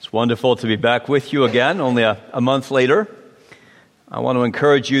It's wonderful to be back with you again, only a month later. I want to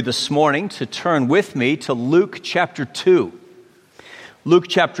encourage you this morning to turn with me to Luke chapter 2. Luke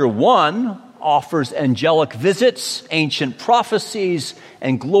chapter 1 offers angelic visits, ancient prophecies,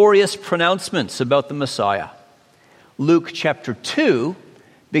 and glorious pronouncements about the Messiah. Luke chapter 2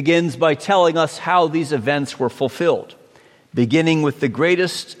 begins by telling us how these events were fulfilled, beginning with the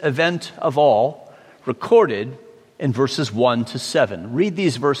greatest event of all, recorded in verses 1 to 7. Read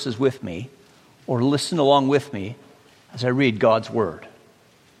these verses with me, or listen along with me as I read God's word.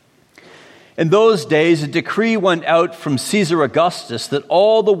 In those days, a decree went out from Caesar Augustus that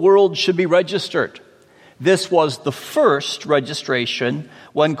all the world should be registered. This was the first registration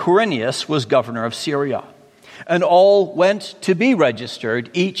when Quirinius was governor of Syria. And all went to be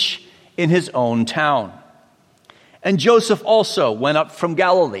registered, each in his own town. And Joseph also went up from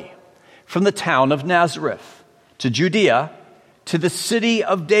Galilee, from the town of Nazareth, to Judea, to the city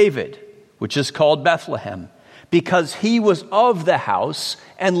of David, which is called Bethlehem, because he was of the house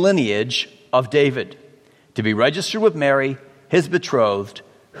and lineage of David, to be registered with Mary, his betrothed,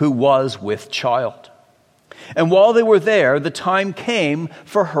 who was with child. And while they were there, the time came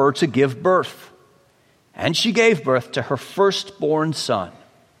for her to give birth. And she gave birth to her firstborn son,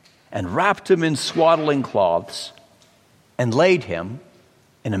 and wrapped him in swaddling cloths, and laid him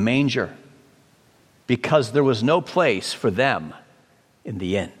in a manger, because there was no place for them in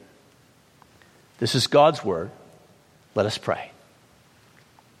the inn. This is God's word. Let us pray.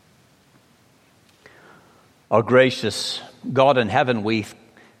 Our gracious God in heaven, we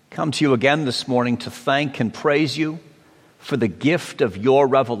come to you again this morning to thank and praise you for the gift of your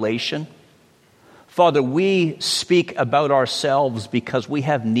revelation. Father, we speak about ourselves because we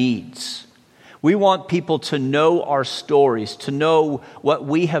have needs. We want people to know our stories, to know what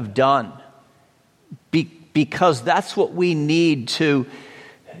we have done, because that's what we need to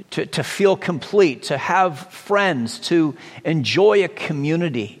feel complete, to have friends, to enjoy a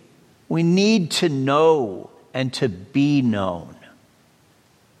community. We need to know and to be known.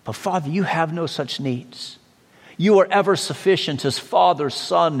 But Father, you have no such needs. You are ever sufficient as Father,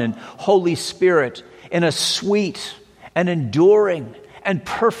 Son, and Holy Spirit in a sweet and enduring and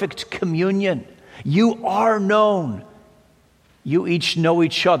perfect communion. You are known. You each know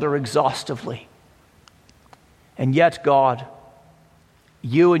each other exhaustively. And yet, God,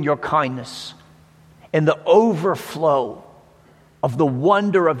 you in your kindness, in the overflow of the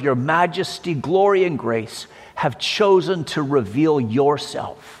wonder of your majesty, glory, and grace, have chosen to reveal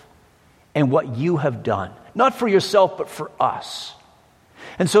yourself and what you have done. Not for yourself, but for us.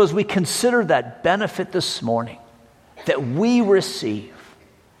 And so as we consider that benefit this morning that we receive,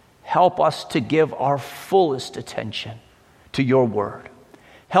 help us to give our fullest attention to your word.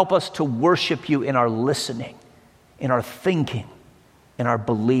 Help us to worship you in our listening, in our thinking, in our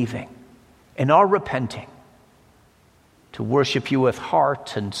believing, in our repenting, to worship you with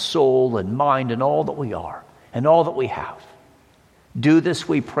heart and soul and mind and all that we are and all that we have. Do this,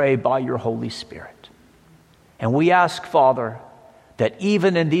 we pray, by your Holy Spirit. And we ask, Father, that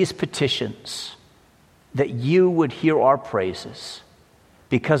even in these petitions, that you would hear our praises,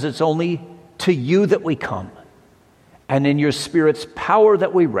 because it's only to you that we come, and in your Spirit's power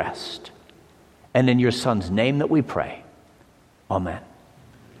that we rest, and in your Son's name that we pray. Amen.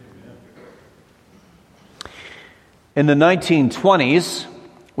 In the 1920s,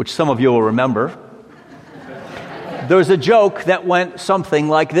 which some of you will remember, there was a joke that went something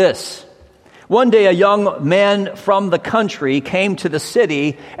like this. One day, a young man from the country came to the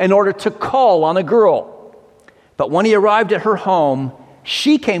city in order to call on a girl. But when he arrived at her home,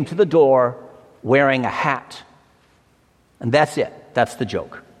 she came to the door wearing a hat. And that's it. That's the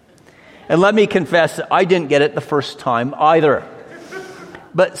joke. And let me confess, I didn't get it the first time either.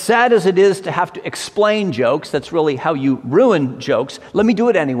 But sad as it is to have to explain jokes, that's really how you ruin jokes, let me do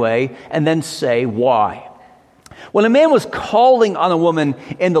it anyway and then say why. When a man was calling on a woman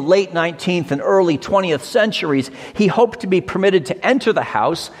in the late 19th and early 20th centuries, he hoped to be permitted to enter the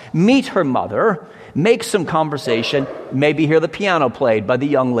house, meet her mother, make some conversation, maybe hear the piano played by the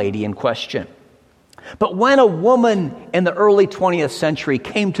young lady in question. But when a woman in the early 20th century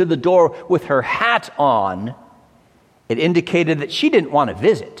came to the door with her hat on, it indicated that she didn't want to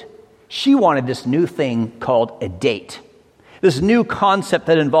visit. She wanted this new thing called a date. This new concept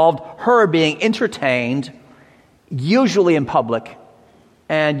that involved her being entertained, usually in public,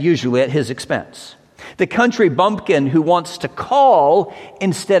 and usually at his expense. The country bumpkin who wants to call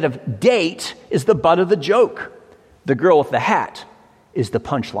instead of date is the butt of the joke. The girl with the hat is the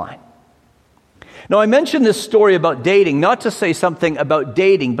punchline. Now, I mentioned this story about dating, not to say something about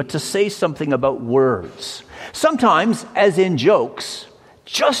dating, but to say something about words. Sometimes, as in jokes,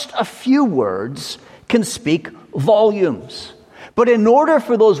 Just a few words can speak volumes. But in order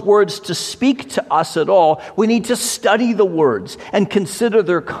for those words to speak to us at all, we need to study the words and consider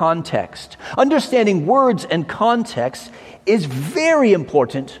their context. Understanding words and context is very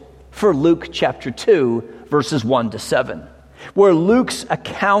important for Luke chapter 2, verses 1 to 7, where Luke's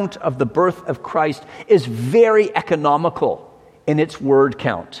account of the birth of Christ is very economical in its word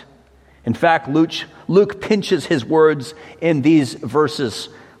count. In fact, Luke pinches his words in these verses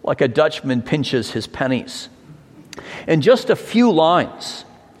like a Dutchman pinches his pennies. In just a few lines,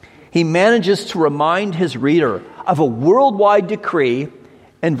 he manages to remind his reader of a worldwide decree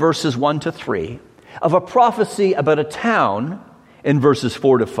in verses 1 to 3, of a prophecy about a town in verses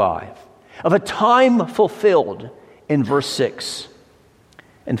 4 to 5, of a time fulfilled in verse 6,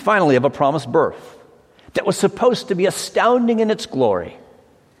 and finally of a promised birth that was supposed to be astounding in its glory,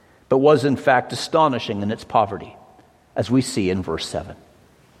 but was in fact astonishing in its poverty, as we see in verse 7.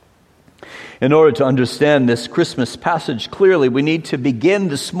 In order to understand this Christmas passage clearly, we need to begin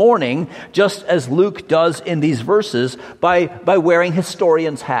this morning, just as Luke does in these verses, by wearing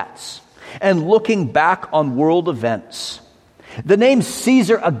historians' hats and looking back on world events. The name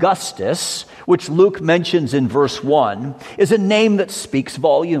Caesar Augustus, which Luke mentions in verse 1, is a name that speaks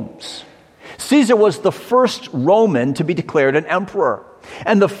volumes. Caesar was the first Roman to be declared an emperor,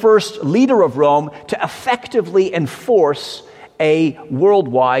 and the first leader of Rome to effectively enforce a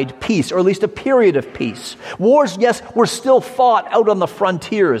worldwide peace, or at least a period of peace. Wars, yes, were still fought out on the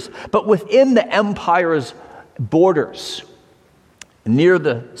frontiers, but within the empire's borders, near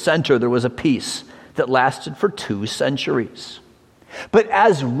the center, there was a peace that lasted for 2 centuries. But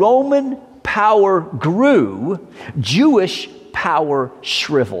as Roman power grew, Jewish power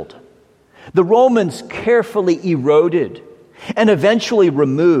shriveled. The Romans carefully eroded and eventually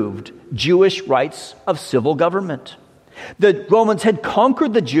removed Jewish rights of civil government. The Romans had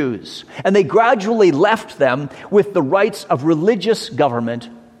conquered the Jews, and they gradually left them with the rights of religious government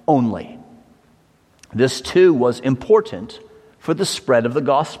only. This, too, was important for the spread of the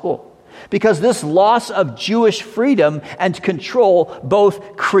gospel, because this loss of Jewish freedom and control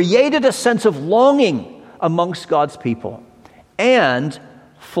both created a sense of longing amongst God's people and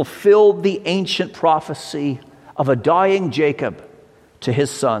fulfilled the ancient prophecy of a dying Jacob to his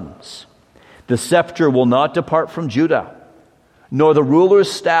sons. The scepter will not depart from Judah, nor the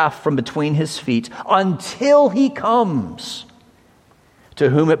ruler's staff from between his feet, until he comes, to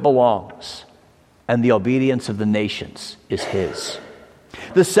whom it belongs, and the obedience of the nations is his.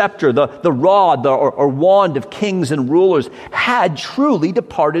 The scepter, the rod or wand of kings and rulers had truly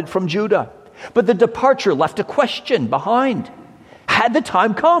departed from Judah. But the departure left a question behind. Had the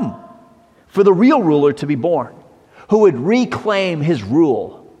time come for the real ruler to be born, who would reclaim his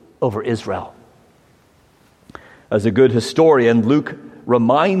rule over Israel? As a good historian, Luke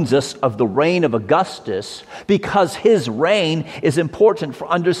reminds us of the reign of Augustus because his reign is important for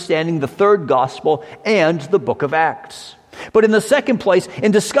understanding the third gospel and the book of Acts. But in the second place,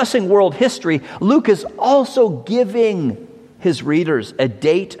 in discussing world history, Luke is also giving his readers a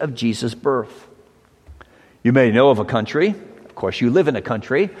date of Jesus' birth. You may know of a country, of course you live in a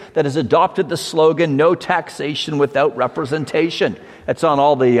country, that has adopted the slogan, "No taxation without representation." It's on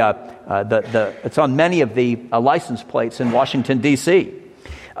all it's on many of the license plates in Washington, D.C.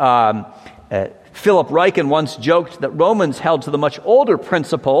 Philip Ryken once joked that Romans held to the much older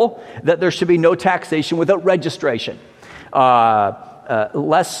principle that there should be no taxation without registration.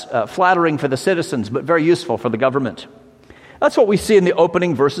 Less flattering for the citizens, but very useful for the government. That's what we see in the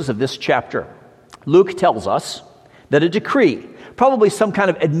opening verses of this chapter. Luke tells us that a decree, probably some kind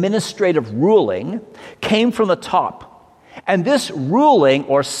of administrative ruling, came from the top. And this ruling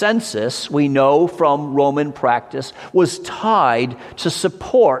or census, we know from Roman practice, was tied to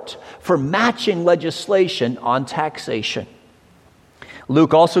support for matching legislation on taxation.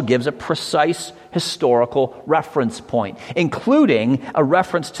 Luke also gives a precise historical reference point, including a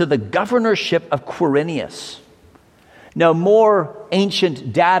reference to the governorship of Quirinius. Now, more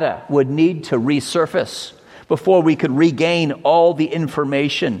ancient data would need to resurface before we could regain all the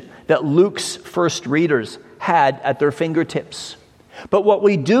information that Luke's first readers had at their fingertips. But what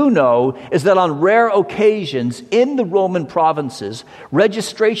we do know is that on rare occasions in the Roman provinces,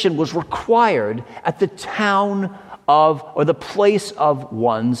 registration was required at the town of, or the place of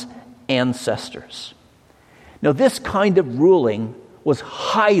one's ancestors. Now, this kind of ruling was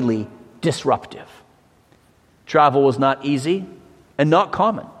highly disruptive. Travel was not easy and not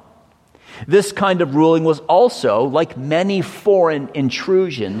common. This kind of ruling was also, like many foreign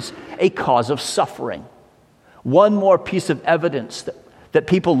intrusions, a cause of suffering. One more piece of evidence that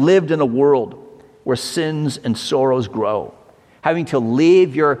people lived in a world where sins and sorrows grow. having to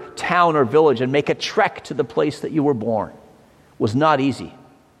leave your town or village and make a trek to the place that you were born was not easy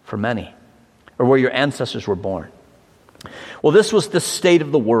for many, or where your ancestors were born. Well, this was the state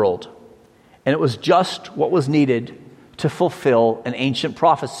of the world, and it was just what was needed to fulfill an ancient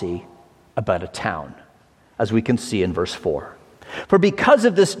prophecy about a town, as we can see in verse 4. For because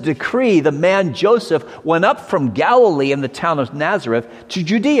of this decree, the man Joseph went up from Galilee in the town of Nazareth to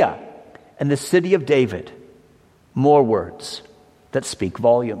Judea and the city of David. More words that speak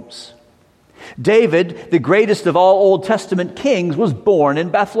volumes. David, the greatest of all Old Testament kings, was born in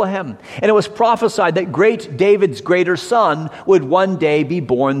Bethlehem. And it was prophesied that great David's greater son would one day be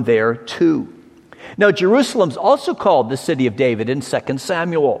born there too. Now, Jerusalem's also called the city of David in 2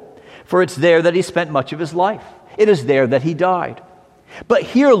 Samuel, for it's there that he spent much of his life. It is there that he died. But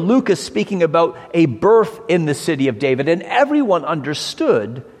here Luke is speaking about a birth in the city of David, and everyone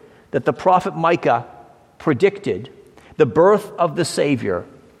understood that the prophet Micah predicted the birth of the Savior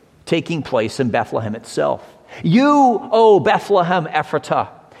taking place in Bethlehem itself. You, O Bethlehem Ephratah,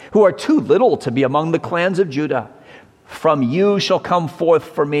 who are too little to be among the clans of Judah, from you shall come forth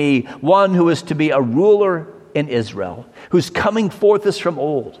for me one who is to be a ruler in Israel, whose coming forth is from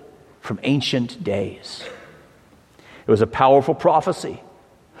old, from ancient days. It was a powerful prophecy,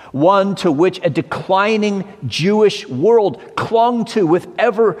 one to which a declining Jewish world clung to with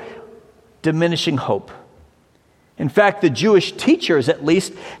ever diminishing hope. In fact, the Jewish teachers, at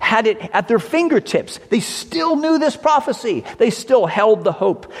least, had it at their fingertips. They still knew this prophecy. They still held the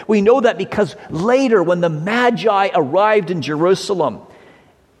hope. We know that because later, when the Magi arrived in Jerusalem,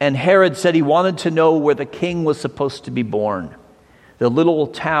 and Herod said he wanted to know where the king was supposed to be born, the little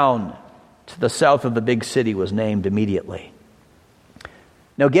town to the south of the big city was named immediately.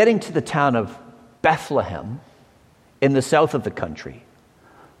 Now, getting to the town of Bethlehem in the south of the country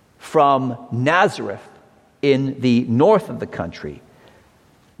from Nazareth in the north of the country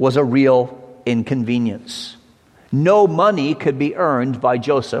was a real inconvenience. No money could be earned by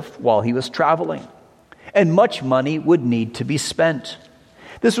Joseph while he was traveling, and much money would need to be spent.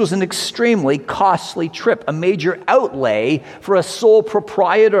 This was an extremely costly trip, a major outlay for a sole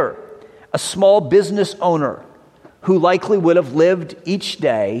proprietor, a small business owner who likely would have lived each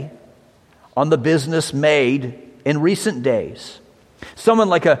day on the business made in recent days. Someone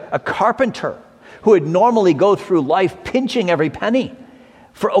like a carpenter who would normally go through life pinching every penny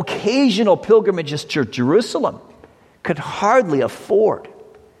for occasional pilgrimages to Jerusalem could hardly afford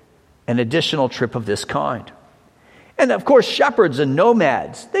an additional trip of this kind. And of course, shepherds and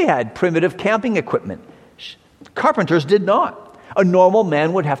nomads, they had primitive camping equipment. Carpenters did not. A normal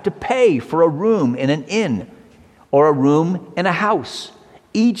man would have to pay for a room in an inn or a room in a house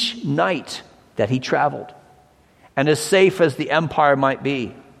each night that he traveled. And as safe as the empire might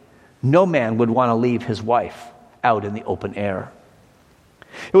be, no man would want to leave his wife out in the open air.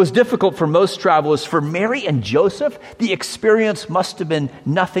 It was difficult for most travelers. For Mary and Joseph, the experience must have been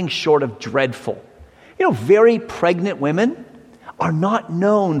nothing short of dreadful. You know, very pregnant women are not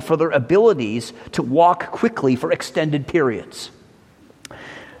known for their abilities to walk quickly for extended periods.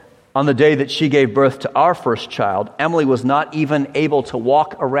 On the day that she gave birth to our first child, Emily was not even able to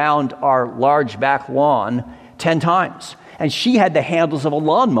walk around our large back lawn 10 times. And she had the handles of a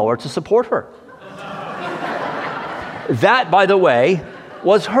lawnmower to support her. That, by the way,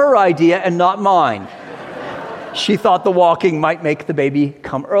 was her idea and not mine. She thought the walking might make the baby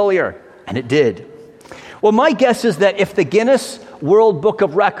come earlier, and it did. Well, my guess is that if the Guinness World Book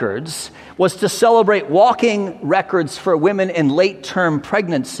of Records was to celebrate walking records for women in late-term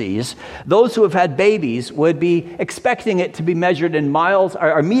pregnancies, those who have had babies would be expecting it to be measured in miles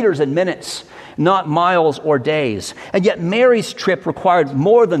or meters and minutes, not miles or days. And yet Mary's trip required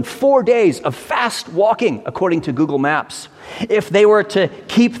more than 4 days of fast walking, according to Google Maps, if they were to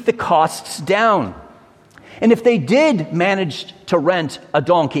keep the costs down. And if they did manage to rent a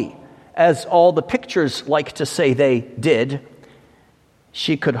donkey, as all the pictures like to say they did,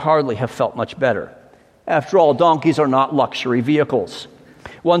 she could hardly have felt much better. After all, donkeys are not luxury vehicles.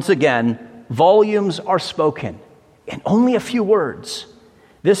 Once again, volumes are spoken in only a few words.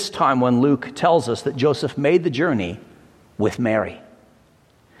 This time when Luke tells us that Joseph made the journey with Mary.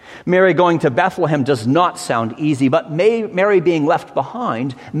 Mary going to Bethlehem does not sound easy, but Mary being left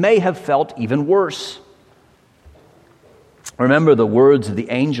behind may have felt even worse. Remember the words of the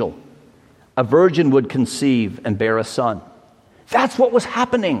angel. A virgin would conceive and bear a son. That's what was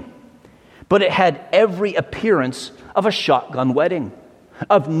happening. But it had every appearance of a shotgun wedding,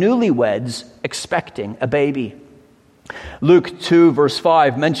 of newlyweds expecting a baby. Luke 2, verse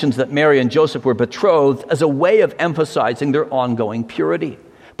 5 mentions that Mary and Joseph were betrothed as a way of emphasizing their ongoing purity.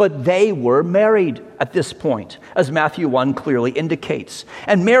 But they were married at this point, as Matthew 1 clearly indicates.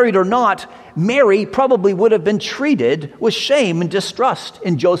 And married or not, Mary probably would have been treated with shame and distrust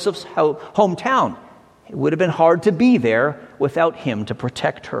in Joseph's hometown. It would have been hard to be there without him to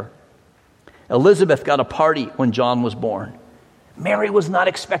protect her. Elizabeth got a party when John was born. Mary was not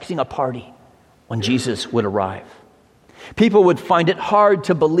expecting a party when Jesus would arrive. People would find it hard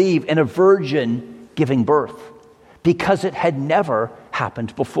to believe in a virgin giving birth because it had never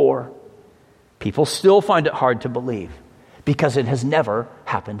happened before. People still find it hard to believe because it has never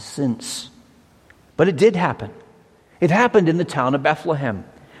happened since. But it did happen. It happened in the town of Bethlehem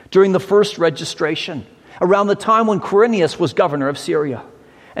during the first registration, around the time when Quirinius was governor of Syria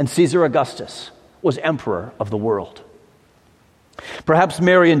and Caesar Augustus was emperor of the world. Perhaps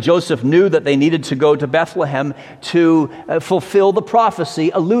Mary and Joseph knew that they needed to go to Bethlehem to fulfill the prophecy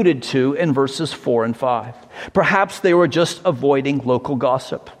alluded to in verses 4 and 5. Perhaps they were just avoiding local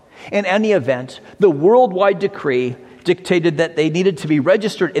gossip. In any event, the worldwide decree dictated that they needed to be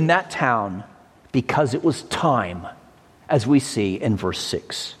registered in that town because it was time, as we see in verse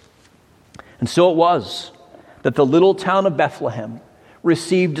 6. And so it was that the little town of Bethlehem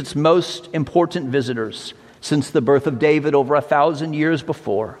received its most important visitors since the birth of David over 1,000 years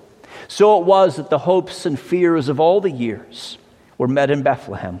before. So it was that the hopes and fears of all the years were met in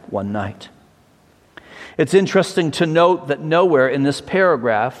Bethlehem one night. It's interesting to note that nowhere in this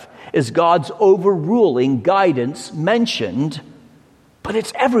paragraph is God's overruling guidance mentioned, but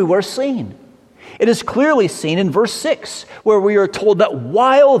it's everywhere seen. It is clearly seen in verse 6, where we are told that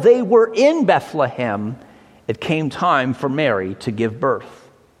while they were in Bethlehem, it came time for Mary to give birth.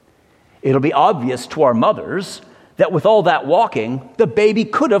 It'll be obvious to our mothers that with all that walking, the baby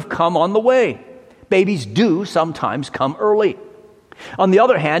could have come on the way. Babies do sometimes come early. On the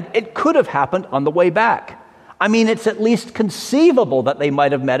other hand, it could have happened on the way back. I mean, it's at least conceivable that they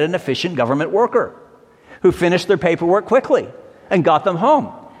might have met an efficient government worker who finished their paperwork quickly and got them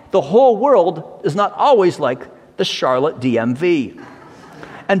home. The whole world is not always like the Charlotte DMV.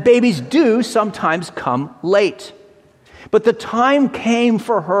 And babies do sometimes come late. But the time came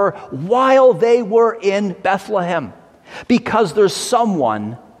for her while they were in Bethlehem, because there's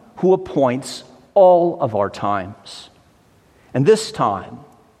someone who appoints all of our times. And this time,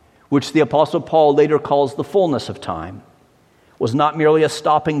 which the Apostle Paul later calls the fullness of time, was not merely a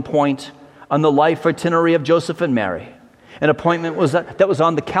stopping point on the life itinerary of Joseph and Mary. An appointment that was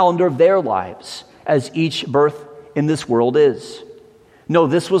on the calendar of their lives, as each birth in this world is. No,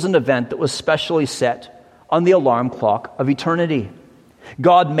 this was an event that was specially set on the alarm clock of eternity.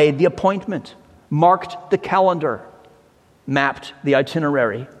 God made the appointment, marked the calendar, mapped the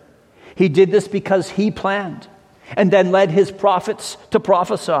itinerary. He did this because he planned, and then led his prophets to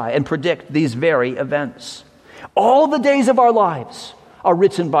prophesy and predict these very events. All the days of our lives are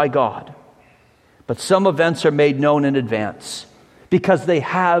written by God, but some events are made known in advance because they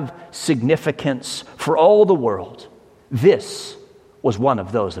have significance for all the world. This was one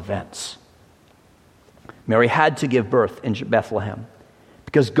of those events. Mary had to give birth in Bethlehem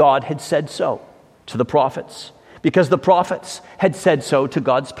because God had said so to the prophets, because the prophets had said so to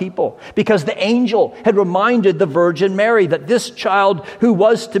God's people, because the angel had reminded the Virgin Mary that this child who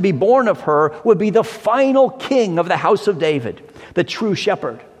was to be born of her would be the final king of the house of David, the true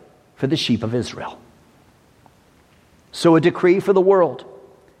shepherd for the sheep of Israel. So a decree for the world,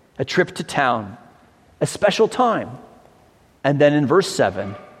 a trip to town, a special time, and then in verse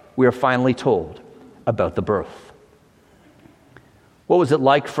 7, we are finally told about the birth. What was it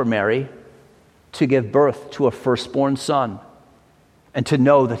like for Mary to give birth to a firstborn son and to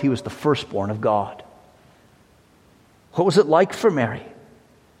know that he was the firstborn of God? What was it like for Mary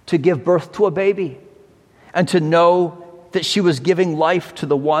to give birth to a baby and to know that she was giving life to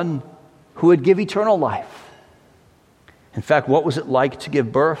the one who would give eternal life? In fact, what was it like to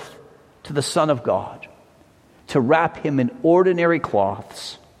give birth to the Son of God, to wrap him in ordinary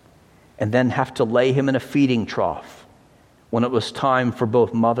cloths and then have to lay him in a feeding trough when it was time for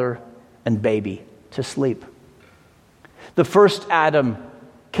both mother and baby to sleep? The first Adam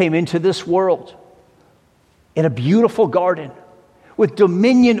came into this world in a beautiful garden with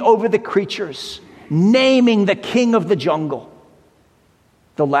dominion over the creatures, naming the king of the jungle.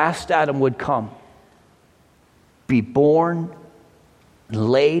 The last Adam would come, be born,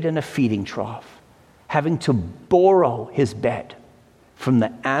 laid in a feeding trough, having to borrow his bed from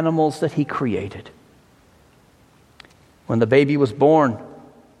the animals that he created. When the baby was born,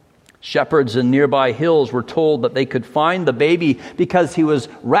 shepherds in nearby hills were told that they could find the baby because he was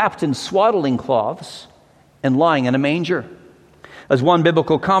wrapped in swaddling cloths and lying in a manger. As one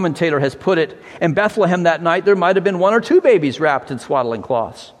biblical commentator has put it, in Bethlehem that night there might have been 1 or 2 babies wrapped in swaddling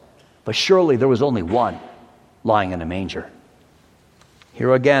cloths, but surely there was only one lying in a manger.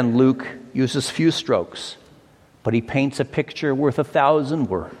 Here again, Luke uses few strokes, but he paints a picture worth 1,000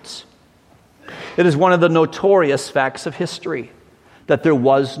 words. It is one of the notorious facts of history that there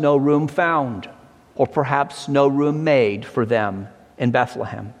was no room found, or perhaps no room made for them in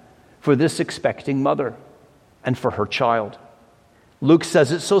Bethlehem, for this expecting mother and for her child. Luke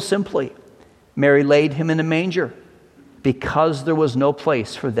says it so simply. Mary laid him in a manger because there was no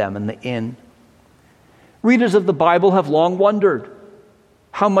place for them in the inn. Readers of the Bible have long wondered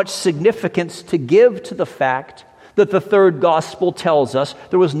how much significance to give to the fact that the third gospel tells us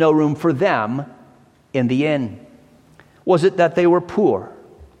there was no room for them in the inn. Was it that they were poor?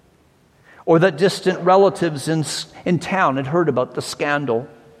 Or that distant relatives in town had heard about the scandal?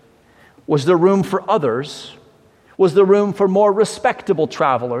 Was there room for others? Was there room for more respectable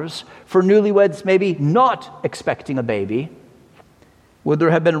travelers, for newlyweds maybe not expecting a baby? Would there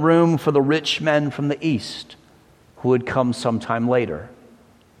have been room for the rich men from the east who would come sometime later?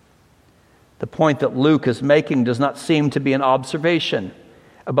 The point that Luke is making does not seem to be an observation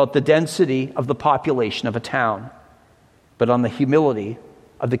about the density of the population of a town, but on the humility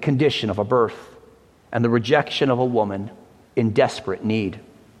of the condition of a birth and the rejection of a woman in desperate need.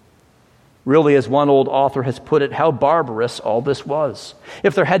 Really, as one old author has put it, how barbarous all this was.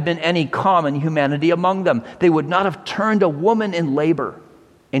 If there had been any common humanity among them, they would not have turned a woman in labor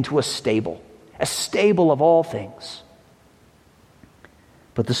into a stable of all things.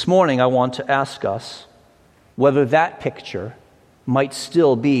 But this morning I want to ask us whether that picture might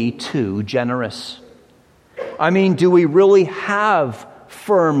still be too generous. I mean, do we really have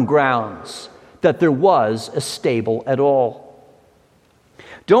firm grounds that there was a stable at all?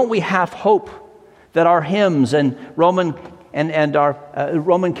 Don't we have hope that our hymns and Roman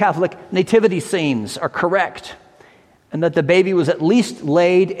Catholic nativity scenes are correct, and that the baby was at least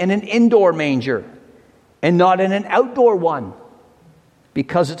laid in an indoor manger and not in an outdoor one,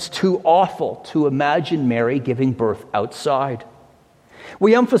 because it's too awful to imagine Mary giving birth outside?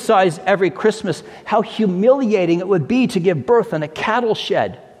 We emphasize every Christmas how humiliating it would be to give birth in a cattle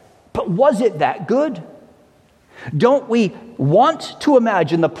shed. But was it that good? Don't we want to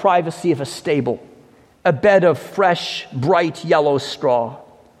imagine the privacy of a stable, a bed of fresh, bright yellow straw?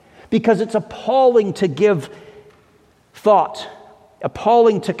 Because it's appalling to give thought,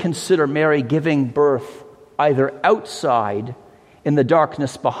 appalling to consider Mary giving birth either outside in the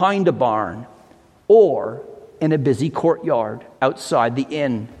darkness behind a barn or in a busy courtyard outside the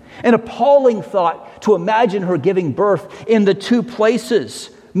inn. An appalling thought to imagine her giving birth in the two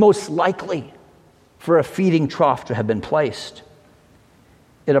places most likely for a feeding trough to have been placed.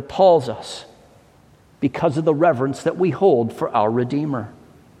 It appalls us because of the reverence that we hold for our Redeemer.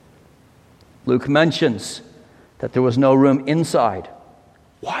 Luke mentions that there was no room inside.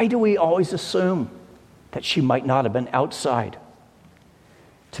 Why do we always assume that she might not have been outside?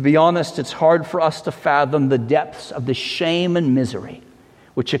 To be honest, it's hard for us to fathom the depths of the shame and misery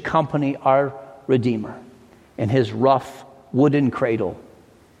which accompany our Redeemer in his rough wooden cradle,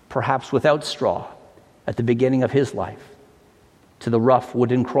 perhaps without straw, at the beginning of his life, to the rough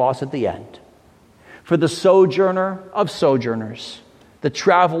wooden cross at the end. For the sojourner of sojourners, the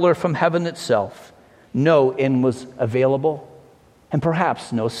traveler from heaven itself, no inn was available, and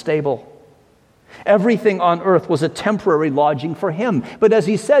perhaps no stable. Everything on earth was a temporary lodging for him. But as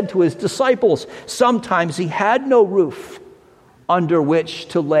he said to his disciples, sometimes he had no roof under which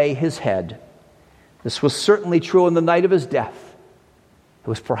to lay his head. This was certainly true on the night of his death. It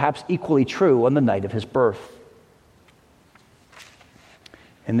was perhaps equally true on the night of his birth.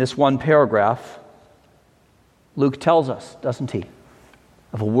 In this one paragraph, Luke tells us, doesn't he,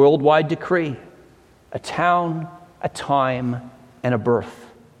 of a worldwide decree, a town, a time, and a birth.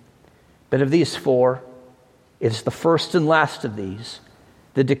 But of these four, it is the first and last of these,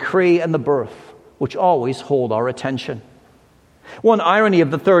 the decree and the birth, which always hold our attention. One irony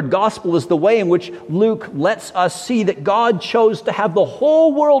of the third gospel is the way in which Luke lets us see that God chose to have the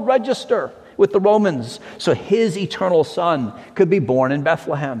whole world register with the Romans so his eternal Son could be born in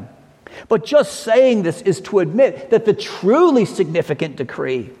Bethlehem. But just saying this is to admit that the truly significant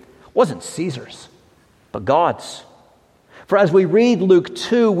decree wasn't Caesar's, but God's. For as we read Luke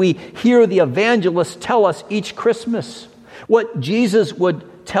 2, we hear the evangelists tell us each Christmas what Jesus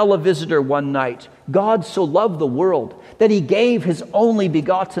would tell a visitor one night. God so loved the world that he gave his only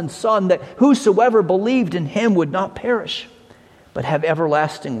begotten Son, that whosoever believed in him would not perish, but have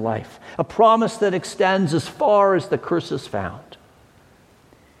everlasting life. A promise that extends as far as the curse is found.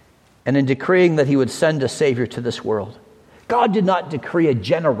 And in decreeing that he would send a Savior to this world, God did not decree a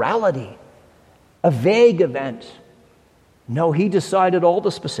generality, a vague event. No, he decided all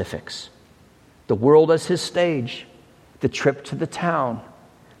the specifics. The world as his stage, the trip to the town,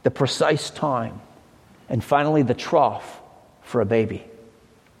 the precise time, and finally the trough for a baby.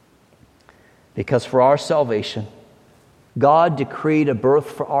 Because for our salvation, God decreed a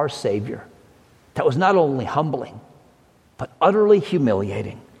birth for our Savior that was not only humbling, but utterly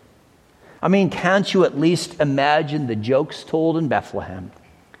humiliating. I mean, can't you at least imagine the jokes told in Bethlehem?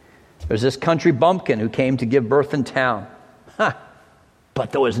 There's this country bumpkin who came to give birth in town. But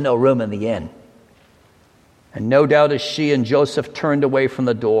there was no room in the inn. And no doubt as she and Joseph turned away from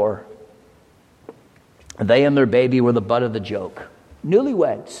the door, they and their baby were the butt of the joke.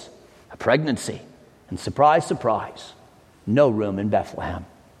 Newlyweds, a pregnancy, and surprise, surprise, no room in Bethlehem.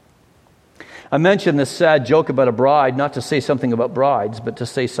 I mentioned this sad joke about a bride, not to say something about brides, but to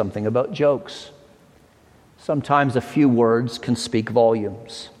say something about jokes. Sometimes a few words can speak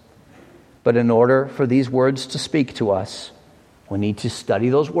volumes. But in order for these words to speak to us, we need to study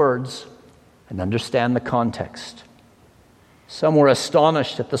those words and understand the context. Some were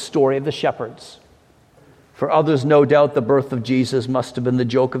astonished at the story of the shepherds. For others, no doubt, the birth of Jesus must have been the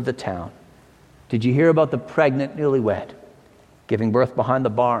joke of the town. Did you hear about the pregnant newlywed giving birth behind the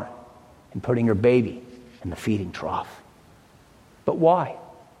barn and putting her baby in the feeding trough? But why?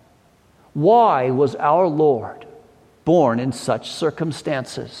 Why was our Lord born in such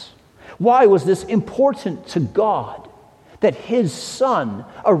circumstances? Why was this important to God that his Son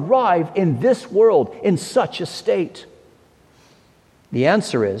arrived in this world in such a state? The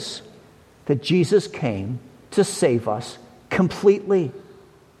answer is that Jesus came to save us completely.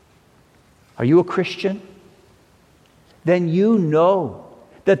 Are you a Christian? Then you know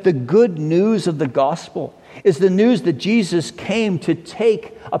that the good news of the gospel is the news that Jesus came to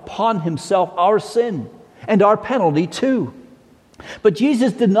take upon himself our sin and our penalty too. But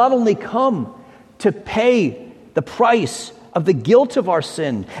Jesus did not only come to pay the price of the guilt of our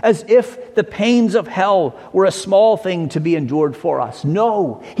sin, as if the pains of hell were a small thing to be endured for us.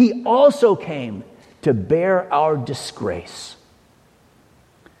 No, he also came to bear our disgrace.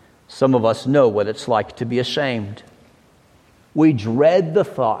 Some of us know what it's like to be ashamed. We dread the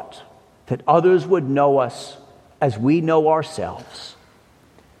thought that others would know us as we know ourselves,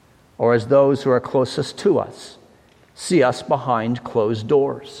 or as those who are closest to us see us behind closed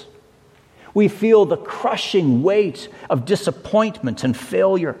doors. We feel the crushing weight of disappointment and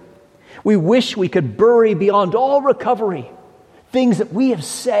failure. We wish we could bury beyond all recovery things that we have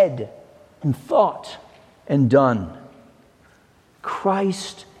said and thought and done.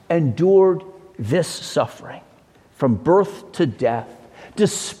 Christ endured this suffering from birth to death,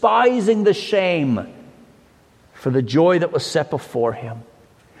 despising the shame for the joy that was set before him.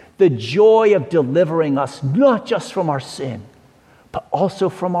 The joy of delivering us not just from our sin, but also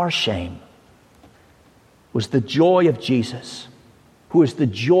from our shame, was the joy of Jesus, who is the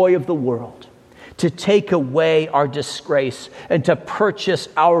joy of the world, to take away our disgrace and to purchase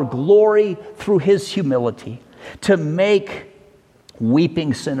our glory through his humility, to make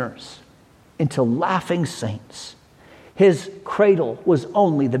weeping sinners into laughing saints. His cradle was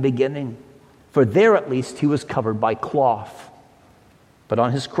only the beginning, for there at least he was covered by cloth. But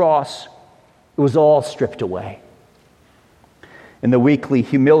on his cross, it was all stripped away. In the weekly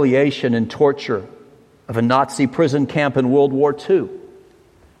humiliation and torture of a Nazi prison camp in World War II,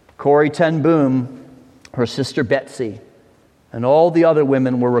 Corrie ten Boom, her sister Betsy, and all the other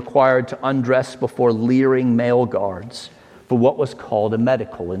women were required to undress before leering male guards for what was called a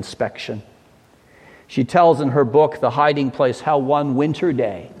medical inspection. She tells in her book, The Hiding Place, how one winter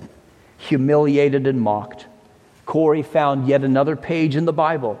day, humiliated and mocked, Corrie found yet another page in the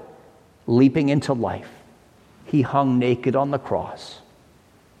Bible leaping into life. He hung naked on the cross.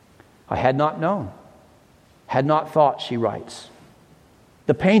 I had not known, had not thought, she writes.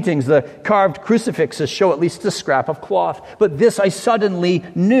 The paintings, the carved crucifixes show at least a scrap of cloth. But this I suddenly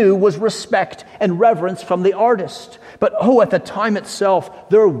knew was respect and reverence from the artist. But at the time itself,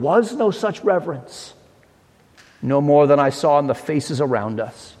 there was no such reverence. No more than I saw in the faces around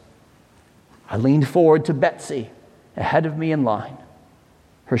us. I leaned forward to Betsy, ahead of me in line.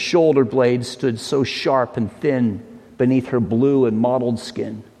 Her shoulder blades stood so sharp and thin beneath her blue and mottled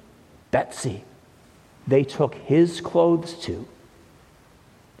skin. Betsy, they took his clothes too.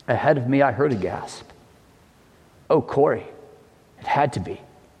 Ahead of me, I heard a gasp. Oh, Corrie, it had to be.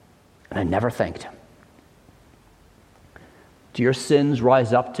 And I never thanked him. Do your sins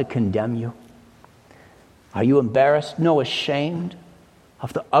rise up to condemn you? Are you embarrassed, no, ashamed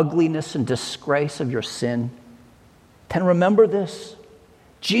of the ugliness and disgrace of your sin? Then remember this.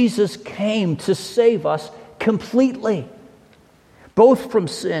 Jesus came to save us completely. both from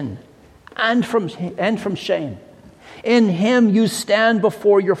sin and from shame. In him you stand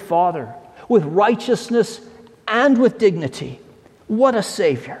before your Father with righteousness and with dignity. What a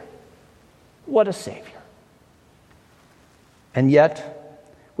Savior! What a Savior. And yet,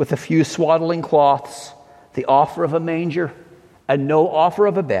 with a few swaddling cloths, the offer of a manger, and no offer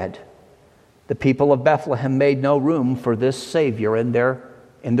of a bed, the people of Bethlehem made no room for this Savior in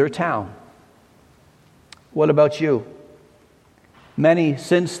their town. What about you? Many,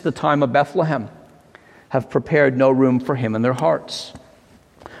 since the time of Bethlehem, have prepared no room for him in their hearts.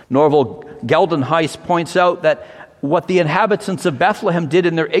 Norval Geldenhuys points out that what the inhabitants of Bethlehem did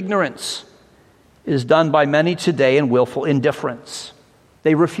in their ignorance is done by many today in willful indifference.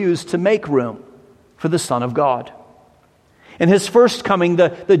 They refuse to make room for the Son of God. In his first coming,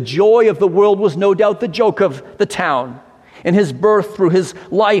 the joy of the world was no doubt the joke of the town. In his birth, through his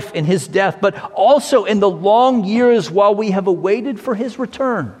life, in his death, but also in the long years while we have awaited for his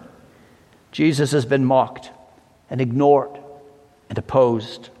return, Jesus has been mocked and ignored and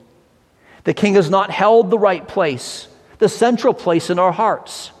opposed. The King has not held the right place, the central place in our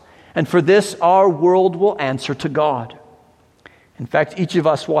hearts. And for this, our world will answer to God. In fact, each of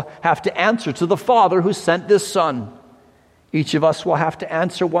us will have to answer to the Father who sent this Son. Each of us will have to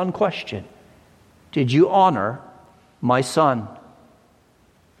answer one question. Did you honor my Son?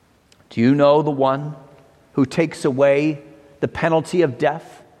 Do you know the one who takes away the penalty of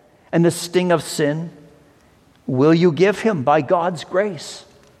death and the sting of sin? Will you give him, by God's grace,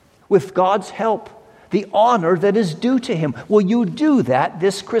 with God's help, the honor that is due to him? Will you do that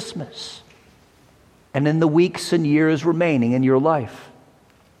this Christmas and in the weeks and years remaining in your life?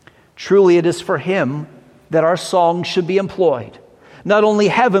 Truly, it is for him that our songs should be employed. Not only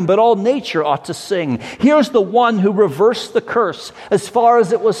heaven, but all nature ought to sing. Here's the one who reversed the curse as far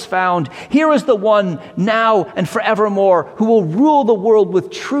as it was found. Here is the one now and forevermore who will rule the world with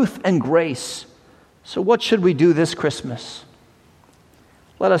truth and grace. So what should we do this Christmas?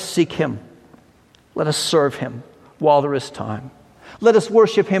 Let us seek him. Let us serve him while there is time. Let us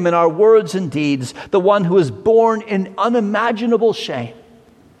worship him in our words and deeds, the one who is born in unimaginable shame,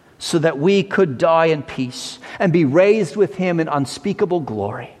 so that we could die in peace and be raised with him in unspeakable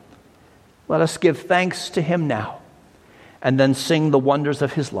glory. Let us give thanks to him now and then sing the wonders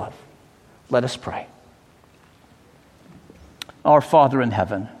of his love. Let us pray. Our Father in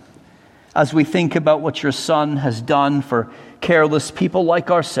heaven, as we think about what your Son has done for careless people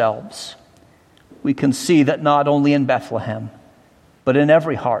like ourselves, we can see that not only in Bethlehem, but in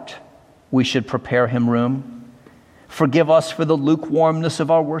every heart, we should prepare him room. Forgive us for the lukewarmness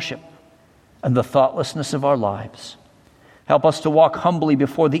of our worship and the thoughtlessness of our lives. Help us to walk humbly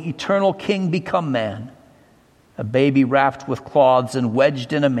before the eternal King become man, a baby wrapped with cloths and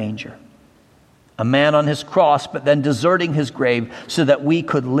wedged in a manger, a man on his cross, but then deserting his grave so that we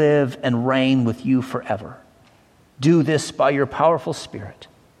could live and reign with you forever. Do this by your powerful Spirit.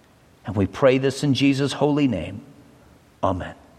 And we pray this in Jesus' holy name. Amen.